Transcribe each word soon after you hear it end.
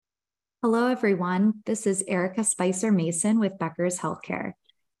Hello, everyone. This is Erica Spicer Mason with Becker's Healthcare.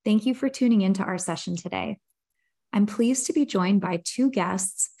 Thank you for tuning into our session today. I'm pleased to be joined by two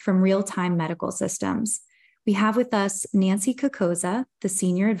guests from Real Time Medical Systems. We have with us Nancy Kokoza, the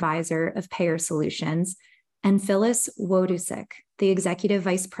Senior Advisor of Payer Solutions, and Phyllis Wodusik, the Executive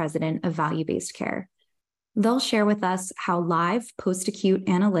Vice President of Value-Based Care. They'll share with us how live post-acute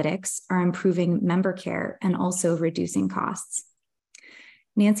analytics are improving member care and also reducing costs.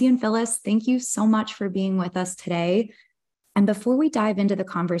 Nancy and Phyllis, thank you so much for being with us today. And before we dive into the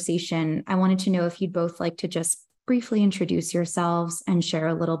conversation, I wanted to know if you'd both like to just briefly introduce yourselves and share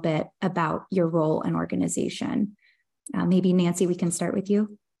a little bit about your role and organization. Maybe Nancy, we can start with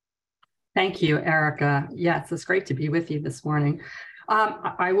you. Thank you, Erica. Yes, it's great to be with you this morning.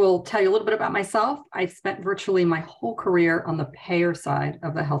 I will tell you a little bit about myself. I spent virtually my whole career on the payer side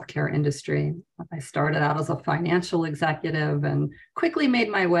of the healthcare industry. I started out as a financial executive and quickly made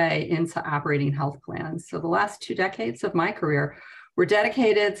my way into operating health plans. So the last 2 decades of my career were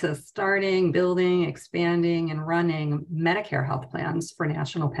dedicated to starting, building, expanding, and running Medicare health plans for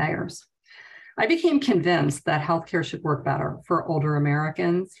national payers. I became convinced that healthcare should work better for older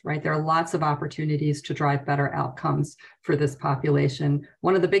Americans, right? There are lots of opportunities to drive better outcomes for this population.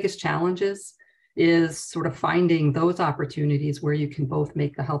 One of the biggest challenges is sort of finding those opportunities where you can both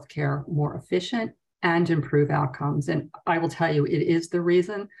make the healthcare more efficient and improve outcomes. And I will tell you, it is the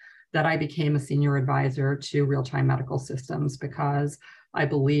reason that I became a senior advisor to Real Time Medical Systems, because I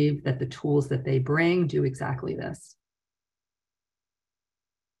believe that the tools that they bring do exactly this.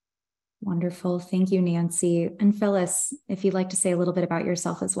 Wonderful. Thank you, Nancy. And Phyllis, if you'd like to say a little bit about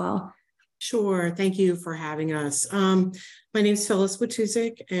yourself as well. Sure. Thank you for having us. My name is Phyllis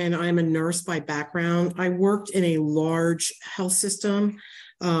Wodusik, and I'm a nurse by background. I worked in a large health system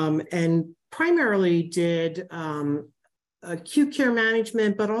and primarily did acute care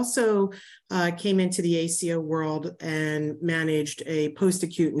management, but also came into the ACO world and managed a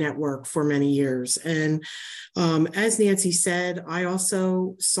post-acute network for many years. And as Nancy said, I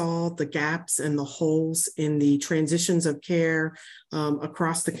also saw the gaps and the holes in the transitions of care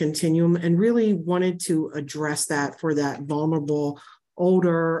across the continuum and really wanted to address that for that vulnerable,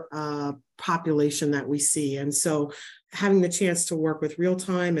 older population that we see. And so having the chance to work with Real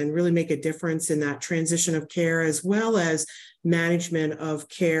Time and really make a difference in that transition of care, as well as management of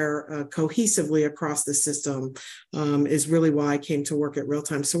care cohesively across the system, is really why I came to work at Real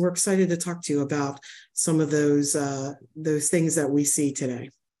Time. So we're excited to talk to you about some of those things that we see today.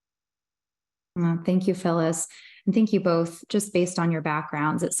 Thank you, Phyllis. And thank you both. Just based on your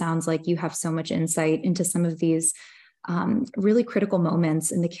backgrounds, it sounds like you have so much insight into some of these really critical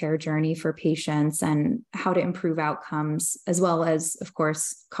moments in the care journey for patients and how to improve outcomes, as well as, of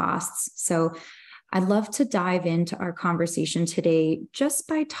course, costs. So I'd love to dive into our conversation today just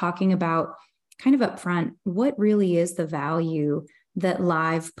by talking about kind of upfront, what really is the value that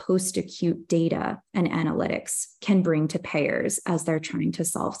live post-acute data and analytics can bring to payers as they're trying to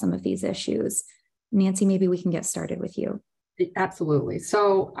solve some of these issues. Nancy, maybe we can get started with you. Absolutely.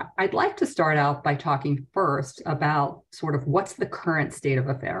 So I'd like to start out by talking first about sort of what's the current state of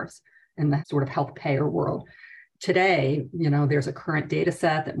affairs in the sort of health payer world. Today, there's a current data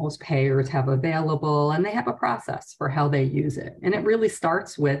set that most payers have available, and they have a process for how they use it. And it really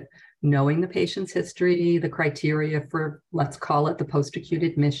starts with knowing the patient's history, the criteria for, let's call it the post-acute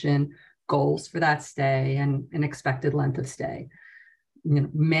admission, goals for that stay, and an expected length of stay.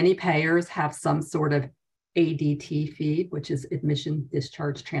 Many payers have some sort of ADT feed, which is admission,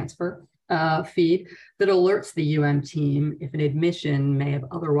 discharge, transfer feed, that alerts the team if an admission may have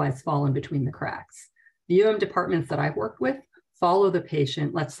otherwise fallen between the cracks. The departments that I've worked with follow the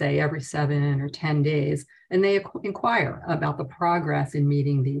patient, let's say every 7 or 10 days, and they inquire about the progress in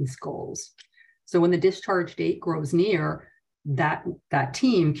meeting these goals. So when the discharge date grows near, that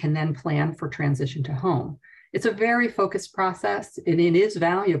team can then plan for transition to home. It's a very focused process, and it is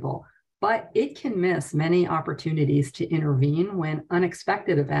valuable, but it can miss many opportunities to intervene when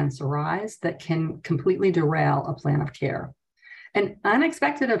unexpected events arise that can completely derail a plan of care. And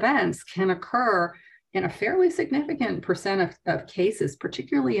unexpected events can occur in a fairly significant percent of cases,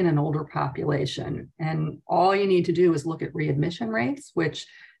 particularly in an older population. And all you need to do is look at readmission rates, which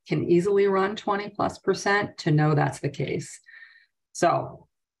can easily run 20+% to know that's the case. So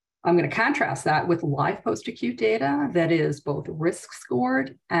I'm going to contrast that with live post-acute data that is both risk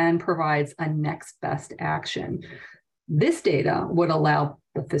scored and provides a next best action. This data would allow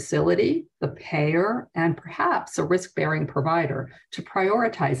the facility, the payer, and perhaps a risk-bearing provider to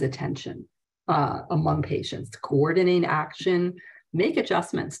prioritize attention among patients, to coordinate action, make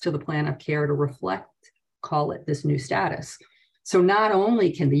adjustments to the plan of care to reflect, call it, this new status. So not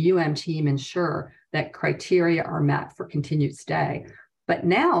only can the team ensure that criteria are met for continued stay, but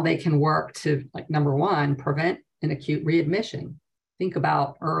now they can work to, like, number one, prevent an acute readmission. Think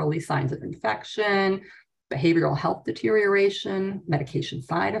about early signs of infection, behavioral health deterioration, medication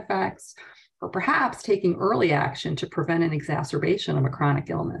side effects, or perhaps taking early action to prevent an exacerbation of a chronic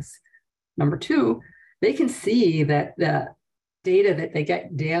illness. Number two, they can see that the data that they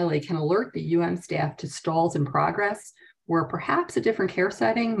get daily can alert the staff to stalls in progress where perhaps a different care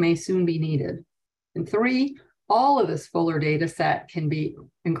setting may soon be needed. And three, all of this fuller data set can be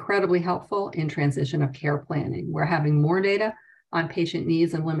incredibly helpful in transition of care planning, where having more data on patient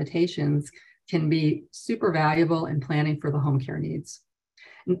needs and limitations can be super valuable in planning for the home care needs.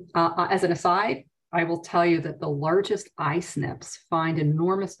 As an aside, I will tell you that the largest I-SNPs find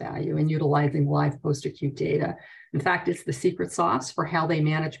enormous value in utilizing live post-acute data. In fact, it's the secret sauce for how they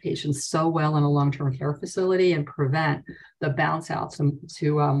manage patients so well in a long-term care facility and prevent the bounce outs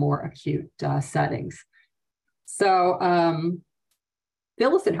to more acute settings. So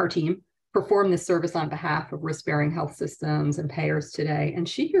Phyllis and her team perform this service on behalf of risk-bearing health systems and payers today, and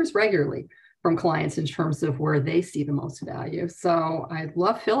she hears regularly from clients in terms of where they see the most value. So I'd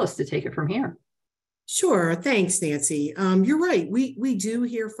love Phyllis to take it from here. Sure. Thanks, Nancy. You're right. We do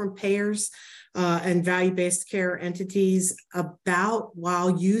hear from payers and value-based care entities about,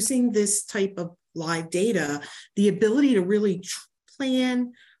 while using this type of live data, the ability to really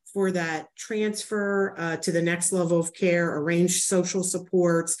plan for that transfer to the next level of care, arrange social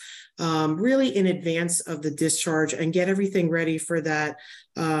supports, really in advance of the discharge, and get everything ready for that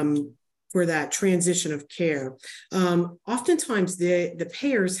transition of care. Oftentimes, the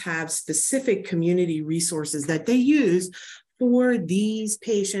payers have specific community resources that they use for these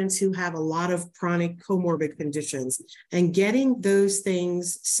patients who have a lot of chronic comorbid conditions. And getting those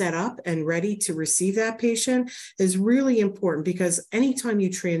things set up and ready to receive that patient is really important, because anytime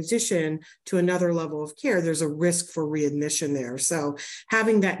you transition to another level of care, there's a risk for readmission there. So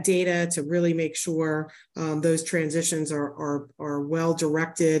having that data to really make sure those transitions are well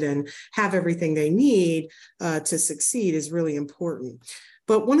directed and have everything they need to succeed is really important.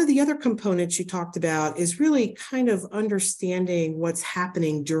 But one of the other components you talked about is really kind of understanding what's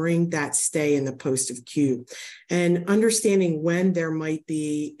happening during that stay in the post-acute, and understanding when there might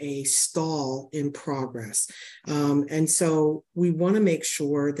be a stall in progress. And so we want to make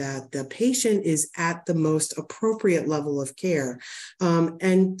sure that the patient is at the most appropriate level of care.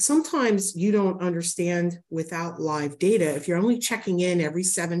 And sometimes you don't understand without live data. If you're only checking in every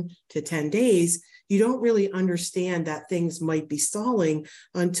 7 to 10 days, you don't really understand that things might be stalling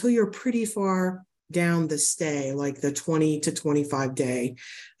until you're pretty far down the stay, like the 20 to 25 day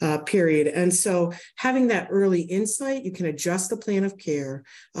period. And so having that early insight, you can adjust the plan of care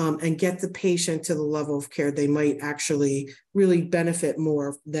and get the patient to the level of care they might actually really benefit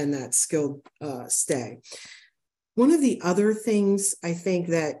more than that skilled stay. One of the other things I think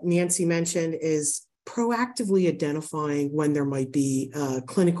that Nancy mentioned is proactively identifying when there might be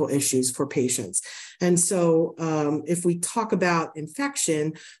clinical issues for patients. And so if we talk about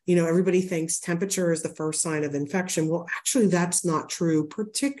infection, everybody thinks temperature is the first sign of infection. Well, actually, that's not true,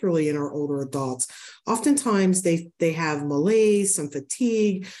 particularly in our older adults. Oftentimes, they have malaise, some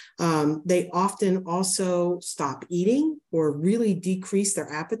fatigue. They often also stop eating or really decrease their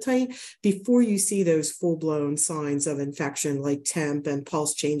appetite before you see those full-blown signs of infection, like temp and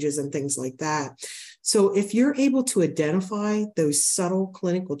pulse changes and things like that. So if you're able to identify those subtle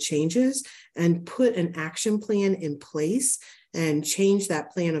clinical changes and put an action plan in place and change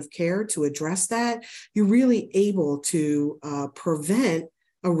that plan of care to address that, you're really able to prevent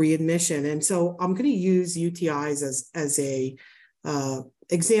a readmission. And so I'm going to use UTIs as a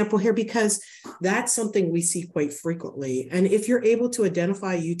example here, because that's something we see quite frequently. And if you're able to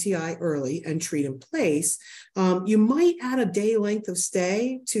identify UTI early and treat in place, you might add a day length of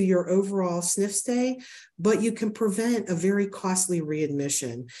stay to your overall SNF stay, but you can prevent a very costly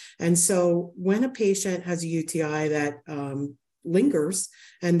readmission. And so when a patient has a UTI that lingers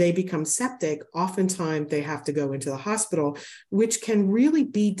and they become septic, oftentimes they have to go into the hospital, which can really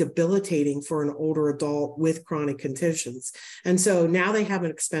be debilitating for an older adult with chronic conditions. And so now they have an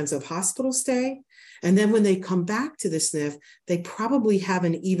expensive hospital stay. And then when they come back to the SNF, they probably have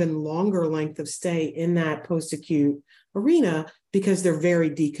an even longer length of stay in that post-acute arena because they're very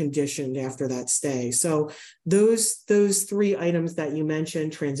deconditioned after that stay. So those three items that you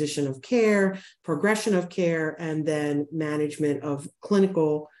mentioned, transition of care, progression of care, and then management of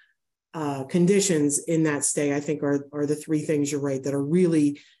clinical conditions in that stay, I think are the three things, you're right, that are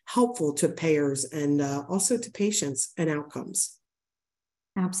really helpful to payers and also to patients and outcomes.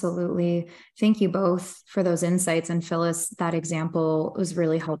 Absolutely. Thank you both for those insights. And Phyllis, that example was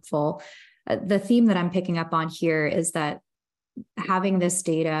really helpful. The theme that I'm picking up on here is that having this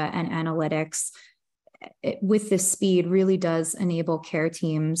data and analytics with this speed really does enable care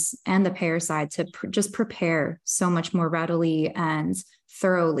teams and the payer side to just prepare so much more readily and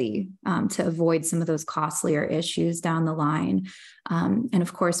thoroughly to avoid some of those costlier issues down the line. And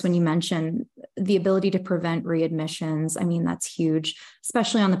of course, when you mention the ability to prevent readmissions, I mean, that's huge,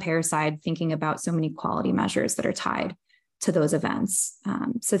 especially on the payer side, thinking about so many quality measures that are tied to those events.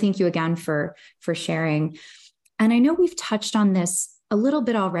 So thank you again for sharing. And I know we've touched on this a little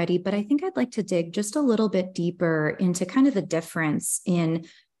bit already, but I think I'd like to dig just a little bit deeper into kind of the difference in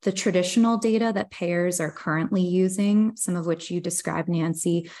the traditional data that payers are currently using, some of which you described,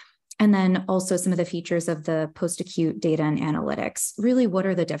 Nancy, and then also some of the features of the post-acute data and analytics. Really, what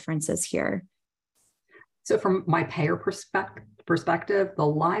are the differences here? So from my payer perspective, the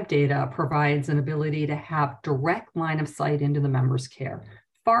live data provides an ability to have direct line of sight into the member's care,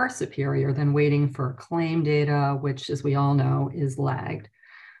 far superior than waiting for claim data, which, as we all know, is lagged.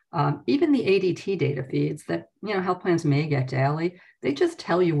 Even the ADT data feeds that health plans may get daily, they just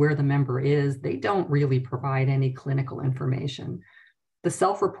tell you where the member is. They don't really provide any clinical information. The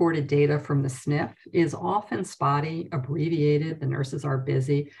self-reported data from the SNF is often spotty, abbreviated, the nurses are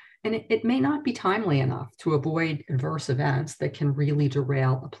busy, and it may not be timely enough to avoid adverse events that can really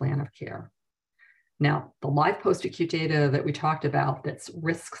derail a plan of care. Now, the live post-acute data that we talked about that's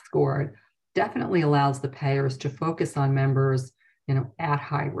risk scored definitely allows the payers to focus on members at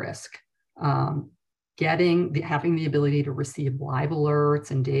high risk. Having the ability to receive live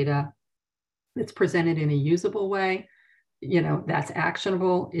alerts and data that's presented in a usable way, that's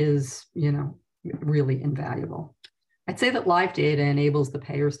actionable is, really invaluable. I'd say that live data enables the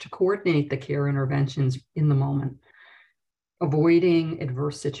payers to coordinate the care interventions in the moment, avoiding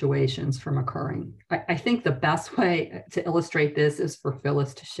adverse situations from occurring. I think the best way to illustrate this is for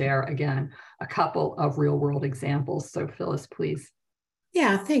Phyllis to share, again, a couple of real-world examples. So Phyllis, please.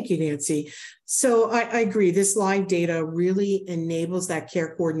 Yeah, thank you, Nancy. So I agree. This live data really enables that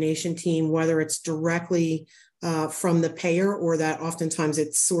care coordination team, whether it's directly from the payer or that oftentimes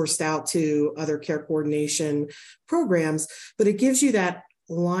it's sourced out to other care coordination programs, but it gives you that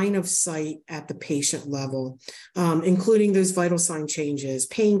line of sight at the patient level, including those vital sign changes,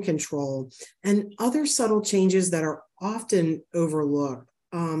 pain control, and other subtle changes that are often overlooked.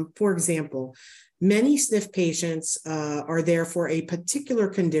 For example, many SNF patients are there for a particular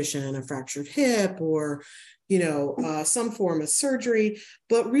condition, a fractured hip or some form of surgery,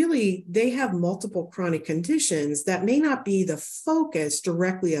 but really they have multiple chronic conditions that may not be the focus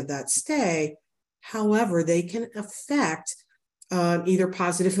directly of that stay. However, they can affect either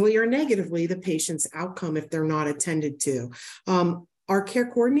positively or negatively the patient's outcome if they're not attended to. Our care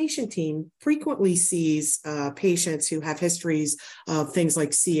coordination team frequently sees patients who have histories of things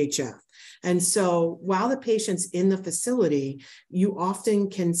like CHF. And so while the patient's in the facility, you often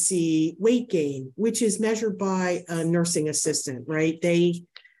can see weight gain, which is measured by a nursing assistant, right? They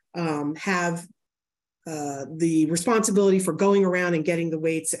have the responsibility for going around and getting the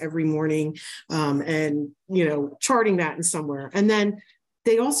weights every morning and, charting that in somewhere. And then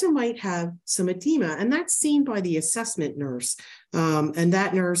they also might have some edema, and that's seen by the assessment nurse. And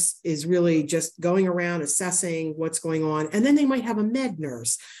that nurse is really just going around assessing what's going on. And then they might have a med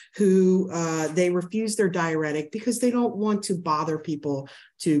nurse who they refuse their diuretic because they don't want to bother people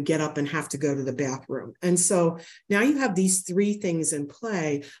to get up and have to go to the bathroom. And so now you have these three things in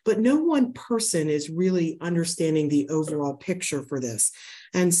play, but no one person is really understanding the overall picture for this.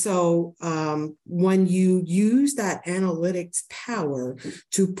 And so when you use that analytics power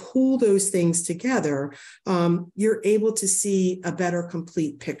to pull those things together, you're able to see a better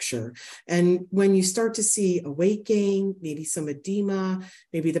complete picture. And when you start to see a weight gain, maybe some edema,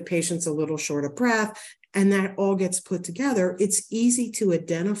 maybe the patient's a little short of breath, and that all gets put together, it's easy to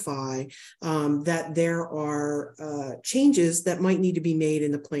identify that there are changes that might need to be made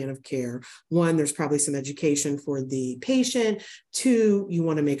in the plan of care. One, there's probably some education for the patient. Two, you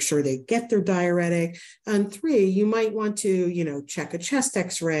want to make sure they get their diuretic. And three, you might want to, check a chest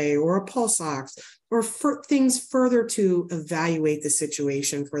x-ray or a pulse ox or for things further to evaluate the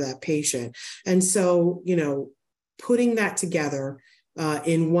situation for that patient. And so, putting that together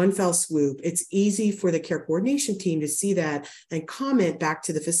in one fell swoop, it's easy for the care coordination team to see that and comment back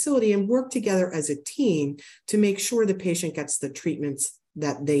to the facility and work together as a team to make sure the patient gets the treatments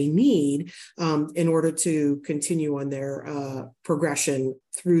that they need in order to continue on their progression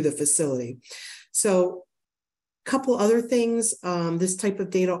through the facility. So Couple other things, this type of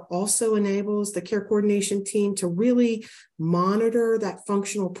data also enables the care coordination team to really monitor that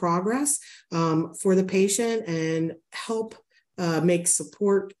functional progress for the patient and help make some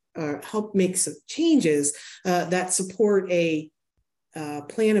changes that support a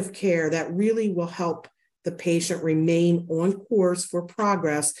plan of care that really will help the patient remain on course for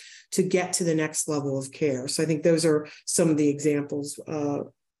progress to get to the next level of care. So I think those are some of the examples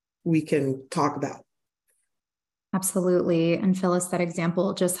we can talk about. Absolutely. And Phyllis, that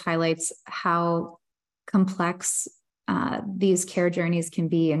example just highlights how complex these care journeys can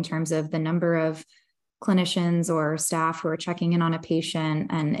be in terms of the number of clinicians or staff who are checking in on a patient.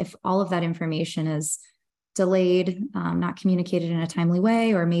 And if all of that information is delayed, not communicated in a timely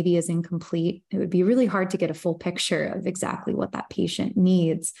way, or maybe is incomplete, it would be really hard to get a full picture of exactly what that patient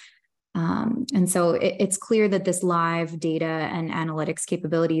needs. And so it's clear that this live data and analytics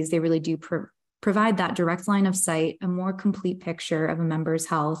capabilities, they really do provide that direct line of sight, a more complete picture of a member's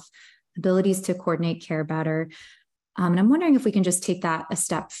health, abilities to coordinate care better. And I'm wondering if we can just take that a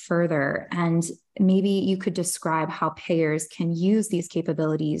step further, and maybe you could describe how payers can use these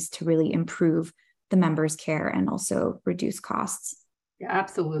capabilities to really improve the member's care and also reduce costs. Yeah,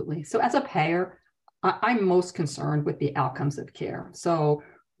 absolutely. So as a payer, I'm most concerned with the outcomes of care. So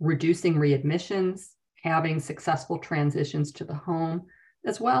reducing readmissions, having successful transitions to the home,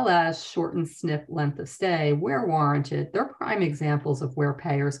 as well as shortened SNF length of stay where warranted. They're prime examples of where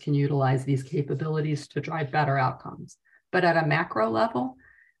payers can utilize these capabilities to drive better outcomes. But at a macro level,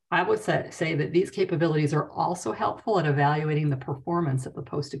 I would say that these capabilities are also helpful at evaluating the performance of the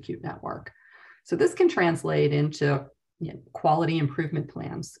post-acute network. So this can translate into quality improvement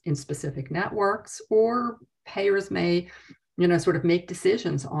plans in specific networks, or payers may sort of make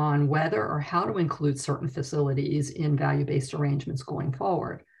decisions on whether or how to include certain facilities in value-based arrangements going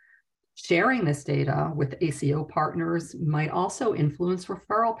forward. Sharing this data with ACO partners might also influence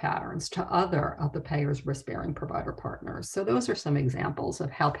referral patterns to other of the payers' risk-bearing provider partners. So those are some examples of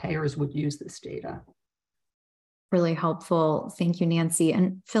how payers would use this data. Really helpful. Thank you, Nancy.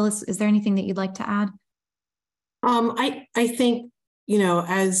 And Phyllis, is there anything that you'd like to add? I think,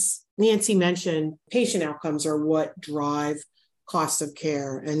 as Nancy mentioned, patient outcomes are what drive cost of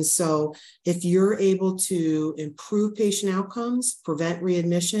care. And so if you're able to improve patient outcomes, prevent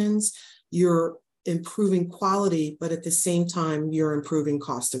readmissions, you're improving quality, but at the same time, you're improving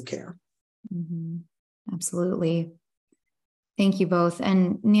cost of care. Mm-hmm. Absolutely. Thank you both.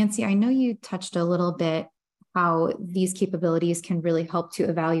 And Nancy, I know you touched a little bit how these capabilities can really help to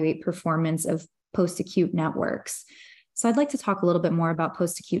evaluate performance of post-acute networks. So I'd like to talk a little bit more about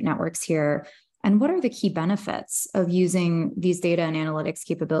post-acute networks here. And what are the key benefits of using these data and analytics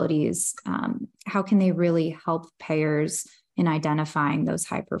capabilities? How can they really help payers in identifying those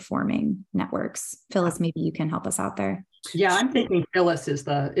high-performing networks? Phyllis, maybe you can help us out there. Yeah, I'm thinking Phyllis is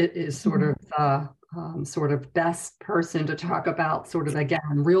sort of best person to talk about sort of, again,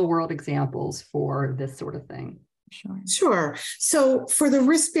 real-world examples for this sort of thing. Sure. So for the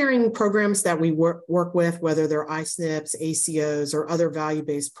risk-bearing programs that we work with, whether they're ISNPs, ACOs, or other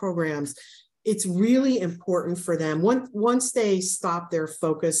value-based programs, it's really important for them once they stop their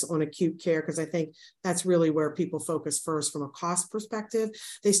focus on acute care, because I think that's really where people focus first from a cost perspective,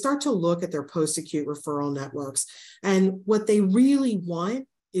 they start to look at their post-acute referral networks. And what they really want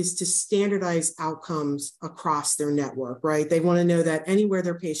is to standardize outcomes across their network, right? They want to know that anywhere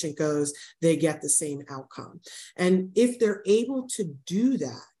their patient goes, they get the same outcome. And if they're able to do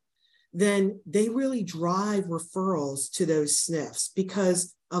that, then they really drive referrals to those SNFs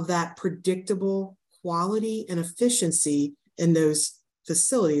because of that predictable quality and efficiency in those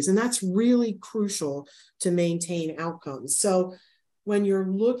facilities. And that's really crucial to maintain outcomes. So when you're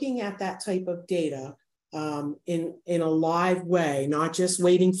looking at that type of data in a live way, not just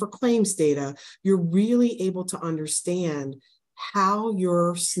waiting for claims data, you're really able to understand how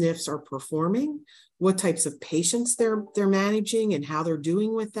your SNFs are performing, what types of patients they're managing and how they're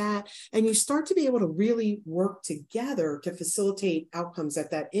doing with that. And you start to be able to really work together to facilitate outcomes at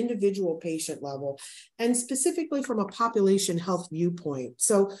that individual patient level, and specifically from a population health viewpoint.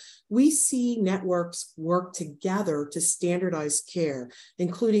 So we see networks work together to standardize care,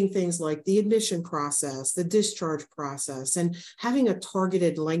 including things like the admission process, the discharge process, and having a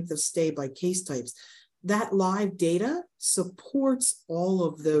targeted length of stay by case types. That live data supports all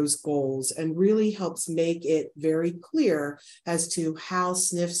of those goals and really helps make it very clear as to how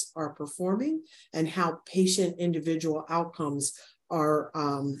SNFs are performing and how patient individual outcomes are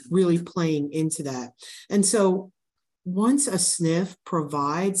really playing into that. And so once a SNF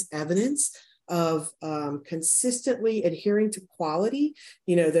provides evidence of consistently adhering to quality,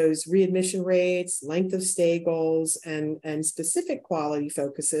 those readmission rates, length of stay goals, and specific quality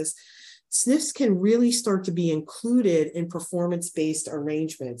focuses, SNFs can really start to be included in performance-based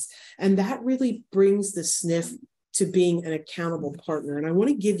arrangements. And that really brings the SNF to being an accountable partner. And I want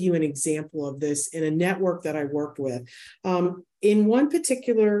to give you an example of this in a network that I worked with. In one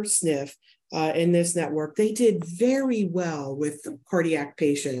particular SNF, in this network, they did very well with cardiac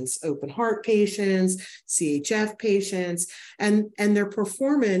patients, open heart patients, CHF patients, and their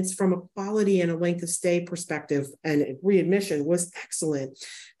performance from a quality and a length of stay perspective and readmission was excellent.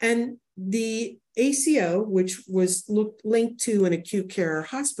 And the ACO, which was linked to an acute care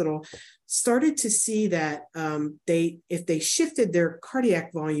hospital, started to see that if they shifted their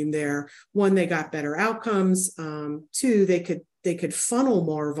cardiac volume there, one, they got better outcomes. Two, they could funnel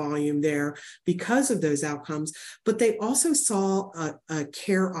more volume there because of those outcomes, but they also saw a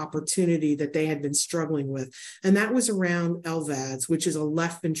care opportunity that they had been struggling with, and that was around LVADs, which is a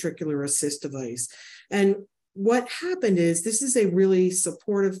left ventricular assist device. And what happened is this is a really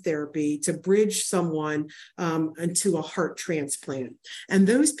supportive therapy to bridge someone into a heart transplant. And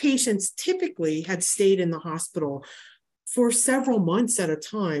those patients typically had stayed in the hospital for several months at a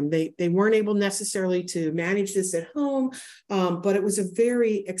time. They weren't able necessarily to manage this at home, but it was a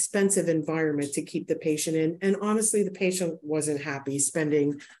very expensive environment to keep the patient in. And honestly, the patient wasn't happy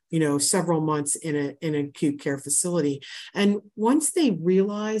spending several months in an acute care facility. And once they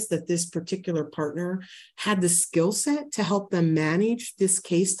realized that this particular partner had the skill set to help them manage this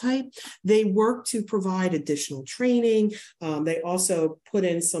case type, they worked to provide additional training. They also put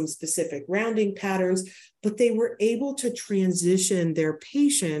in some specific rounding patterns, but they were able to transition their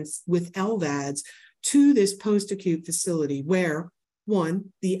patients with LVADs to this post-acute facility where, one,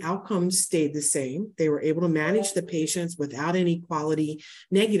 the outcomes stayed the same. They were able to manage the patients without any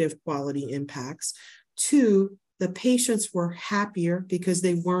negative quality impacts. Two, the patients were happier because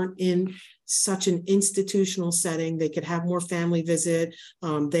they weren't in such an institutional setting. They could have more family visit.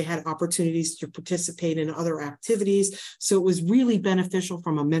 They had opportunities to participate in other activities. So it was really beneficial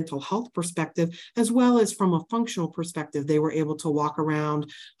from a mental health perspective, as well as from a functional perspective. They were able to walk around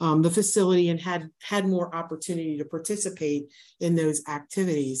the facility and had more opportunity to participate in those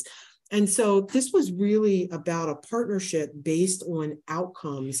activities. And so this was really about a partnership based on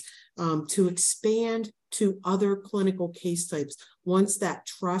outcomes to expand to other clinical case types once that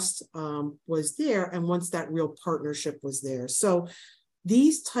trust was there and once that real partnership was there. So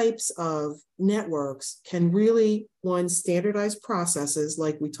these types of networks can really, one, standardize processes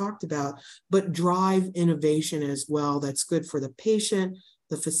like we talked about, but drive innovation as well. That's good for the patient,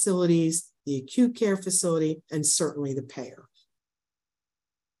 the facilities, the acute care facility, and certainly the payer.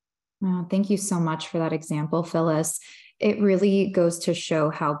 Thank you so much for that example, Phyllis. It really goes to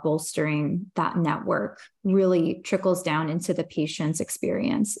show how bolstering that network really trickles down into the patient's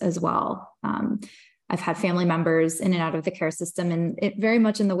experience as well. I've had family members in and out of the care system, and it very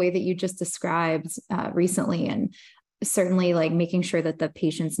much in the way that you just described recently, and certainly like making sure that the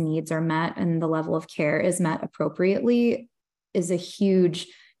patient's needs are met and the level of care is met appropriately is a huge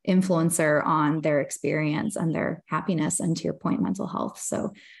influencer on their experience and their happiness, and to your point, mental health.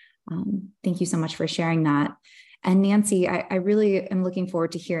 So thank you so much for sharing that. And Nancy, I really am looking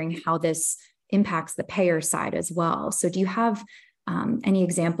forward to hearing how this impacts the payer side as well. So do you have any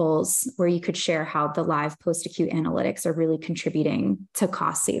examples where you could share how the live post-acute analytics are really contributing to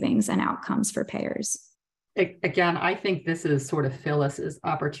cost savings and outcomes for payers? Again, I think this is sort of Phyllis's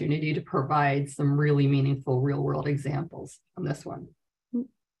opportunity to provide some really meaningful real-world examples on this one.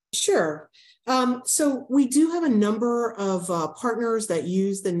 Sure. So we do have a number of partners that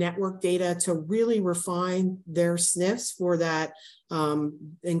use the network data to really refine their SNFs for that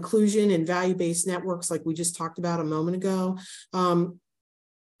inclusion in value-based networks like we just talked about a moment ago.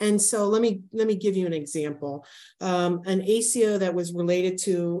 And so let me give you an example. An ACO that was related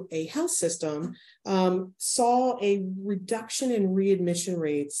to a health system saw a reduction in readmission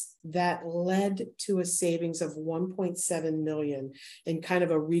rates that led to a savings of 1.7 million in kind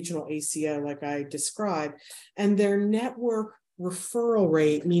of a regional ACO like I described. And their network referral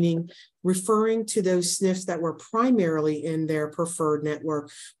rate, meaning referring to those SNFs that were primarily in their preferred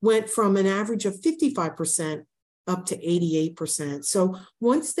network, went from an average of 55% up to 88%. So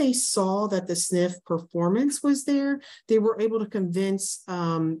once they saw that the SNF performance was there, they were able to convince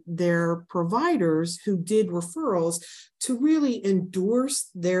their providers who did referrals to really endorse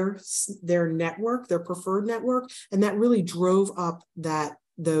their network, their preferred network, and that really drove up that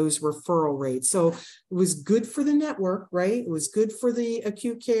those referral rates. So it was good for the network, right? It was good for the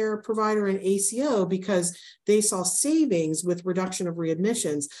acute care provider and ACO because they saw savings with reduction of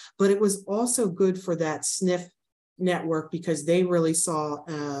readmissions, but it was also good for that SNF network because they really saw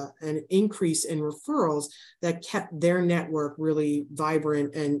an increase in referrals that kept their network really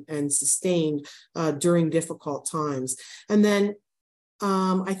vibrant and sustained during difficult times. And then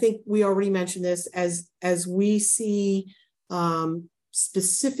I think we already mentioned this, as we see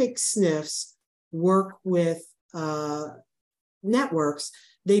specific SNFs work with networks,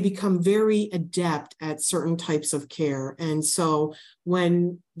 they become very adept at certain types of care. And so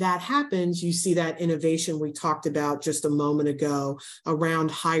when that happens, you see that innovation we talked about just a moment ago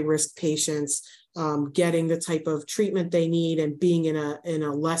around high-risk patients getting the type of treatment they need and being in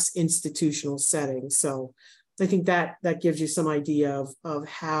a less institutional setting. So I think that gives you some idea of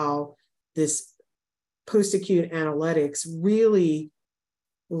how this post-acute analytics really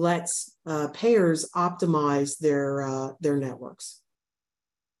lets payers optimize their networks.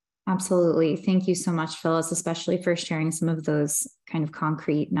 Absolutely. Thank you so much, Phyllis, especially for sharing some of those kind of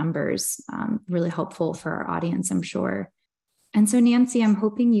concrete numbers. Really helpful for our audience, I'm sure. And so, Nancy, I'm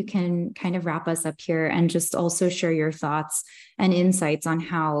hoping you can kind of wrap us up here and just also share your thoughts and insights on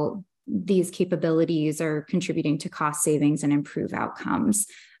how these capabilities are contributing to cost savings and improve outcomes,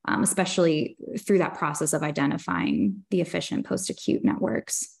 especially through that process of identifying the efficient post-acute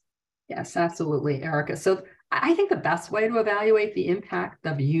networks. Yes, absolutely, Erica. So I think the best way to evaluate the impact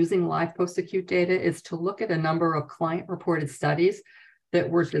of using live post-acute data is to look at a number of client-reported studies that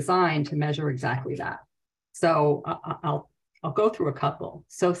were designed to measure exactly that. So I'll go through a couple.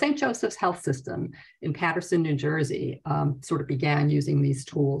 So St. Joseph's Health System in Paterson, New Jersey, sort of began using these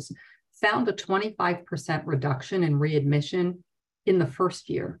tools, found a 25% reduction in readmission in the first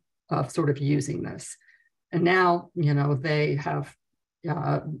year of sort of using this. And now, they have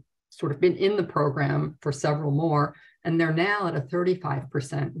sort of been in the program for several more, and they're now at a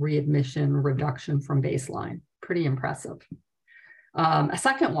 35% readmission reduction from baseline. Pretty impressive. A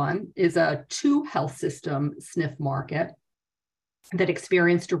second one is a 2 health system SNF market that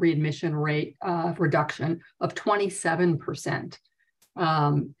experienced a readmission rate reduction of 27%.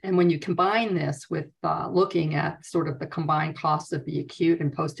 And when you combine this with looking at sort of the combined costs of the acute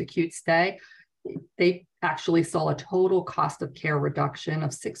and post-acute stay, they actually saw a total cost of care reduction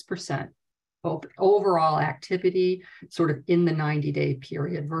of 6%, both overall activity sort of in the 90-day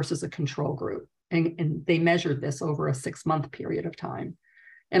period versus a control group. And they measured this over a 6-month period of time.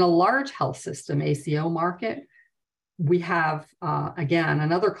 In a large health system ACO market, we have, again,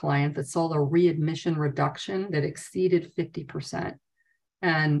 another client that saw a readmission reduction that exceeded 50%.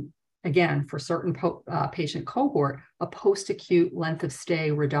 And again, for certain patient cohort, a post-acute length of stay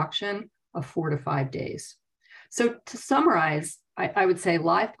reduction of 4 to 5 days. So to summarize, I would say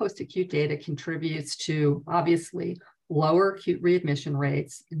live post-acute data contributes to obviously lower acute readmission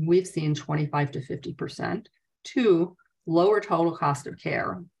rates, and we've seen 25 to 50%, to lower total cost of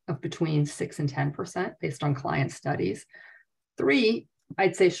care of between 6 and 10% based on client studies. 3,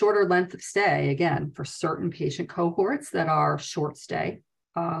 I'd say shorter length of stay, again, for certain patient cohorts that are short stay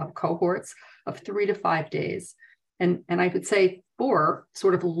cohorts of 3 to 5 days. And I would say 4,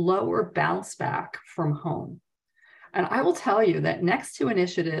 sort of lower bounce back from home. And I will tell you that next to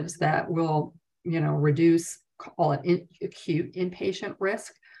initiatives that will, reduce, call it acute inpatient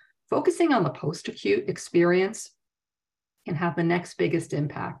risk, focusing on the post-acute experience can have the next biggest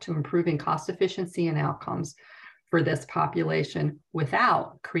impact to improving cost efficiency and outcomes for this population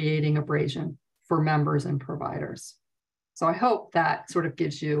without creating abrasion for members and providers. So I hope that sort of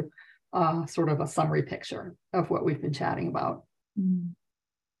gives you sort of a summary picture of what we've been chatting about.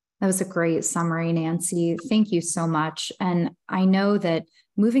 That was a great summary, Nancy. Thank you so much. And I know that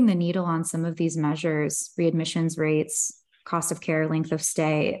moving the needle on some of these measures, readmissions rates, cost of care, length of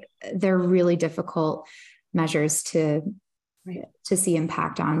stay, they're really difficult measures to see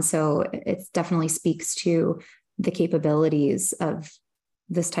impact on. So it definitely speaks to the capabilities of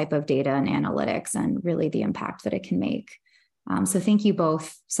this type of data and analytics and really the impact that it can make. So thank you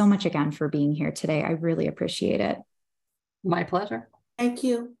both so much again for being here today. I really appreciate it. My pleasure. Thank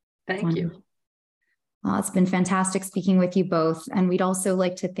you. Thank you. Well, it's been fantastic speaking with you both. And we'd also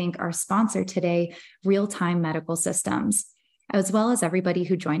like to thank our sponsor today, Real Time Medical Systems, as well as everybody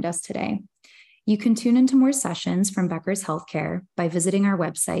who joined us today. You can tune into more sessions from Becker's Healthcare by visiting our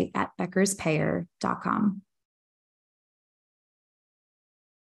website at beckerspayer.com.